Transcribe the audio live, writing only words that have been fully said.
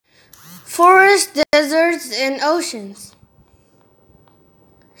Forests, deserts, and oceans.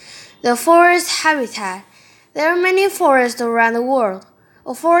 The forest habitat. There are many forests around the world.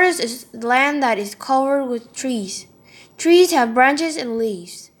 A forest is land that is covered with trees. Trees have branches and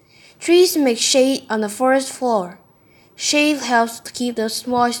leaves. Trees make shade on the forest floor. Shade helps to keep the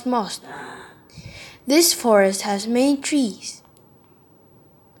moist. This forest has many trees.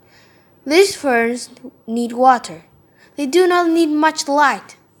 These ferns need water. They do not need much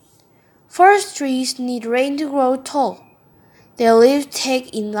light. Forest trees need rain to grow tall. Their leaves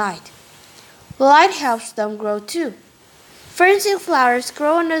take in light. Light helps them grow too. Ferns and flowers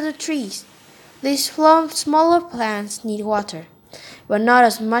grow under the trees. These smaller plants need water, but not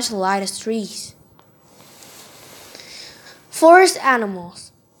as much light as trees. Forest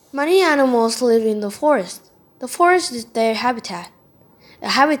animals. Many animals live in the forest. The forest is their habitat. A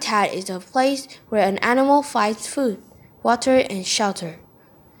habitat is a place where an animal finds food, water, and shelter.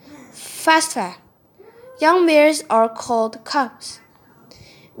 Fast fact. Young bears are called cubs.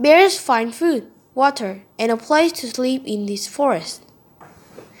 Bears find food, water, and a place to sleep in this forest.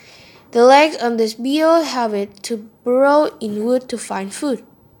 The legs of this beetle help it to burrow in wood to find food.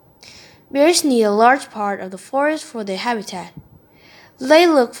 Bears need a large part of the forest for their habitat. They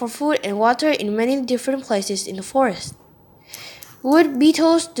look for food and water in many different places in the forest. Wood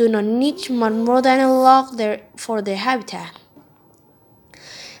beetles do not need much more than a log for their habitat.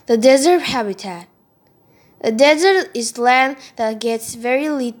 The desert habitat. A desert is land that gets very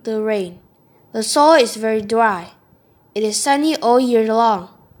little rain. The soil is very dry. It is sunny all year long.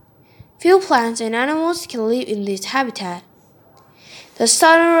 Few plants and animals can live in this habitat. The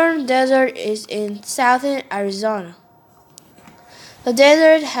Sonoran Desert is in southern Arizona. The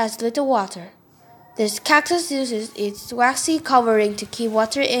desert has little water. This cactus uses its waxy covering to keep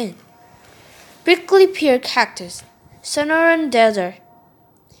water in. Prickly pear cactus, Sonoran Desert.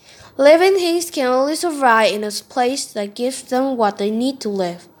 Living things can only survive in a place that gives them what they need to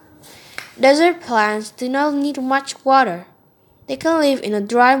live. Desert plants do not need much water. They can live in a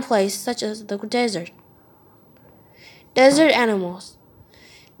dry place such as the desert. Desert animals.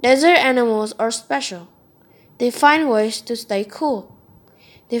 Desert animals are special. They find ways to stay cool.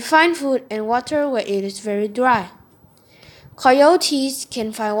 They find food and water where it is very dry. Coyotes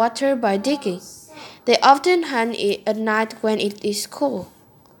can find water by digging. They often hunt it at night when it is cool.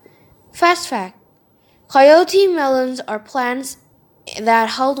 Fast fact. Coyote melons are plants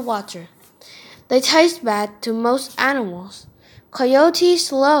that hold water. They taste bad to most animals.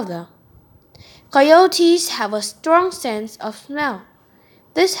 Coyotes love them. Coyotes have a strong sense of smell.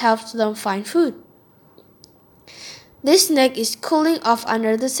 This helps them find food. This snake is cooling off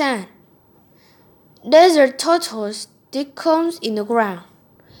under the sand. Desert turtles dig cones in the ground.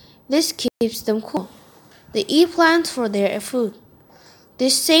 This keeps them cool. They eat plants for their food.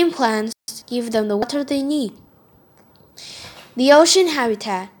 These same plants give them the water they need. The ocean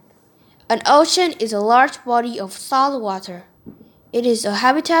habitat. An ocean is a large body of salt water. It is a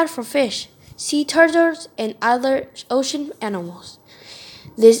habitat for fish, sea turtles, and other ocean animals.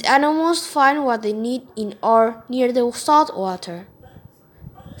 These animals find what they need in or near the salt water.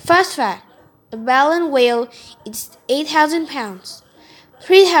 Fast fact. A baleen whale eats 8,000 pounds,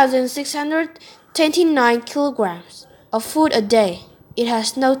 3,629 kilograms of food a day. It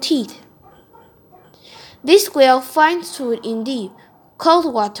has no teeth. This whale finds food in deep,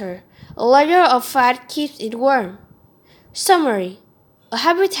 cold water. A layer of fat keeps it warm. Summary. A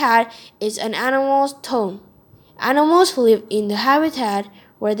habitat is an animal's home. Animals live in the habitat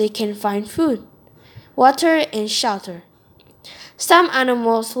where they can find food, water, and shelter. Some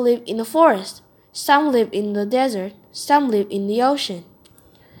animals live in the forest. Some live in the desert. Some live in the ocean.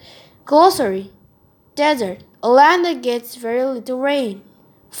 Glossary. Desert, a land that gets very little rain.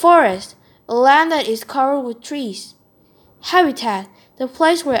 Forest, a land that is covered with trees. Habitat, the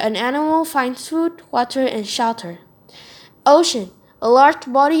place where an animal finds food, water, and shelter. Ocean, a large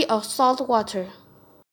body of salt water.